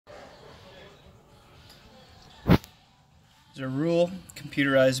a Rule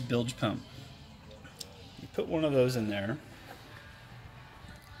computerized bilge pump. You put one of those in there.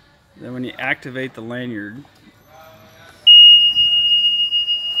 Then when you activate the lanyard,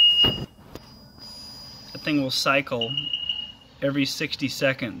 the thing will cycle every 60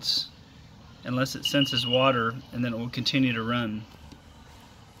 seconds unless it senses water, and then it will continue to run.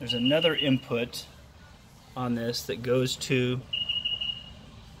 There's another input on this that goes to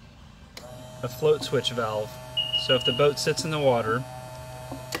a float switch valve. So if the boat sits in the water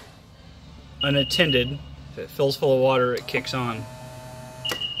unattended, if it fills full of water, it kicks on.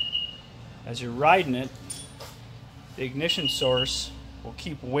 As you're riding it, the ignition source will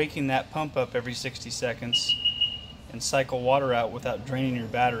keep waking that pump up every 60 seconds and cycle water out without draining your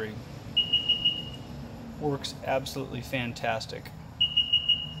battery. Works absolutely fantastic.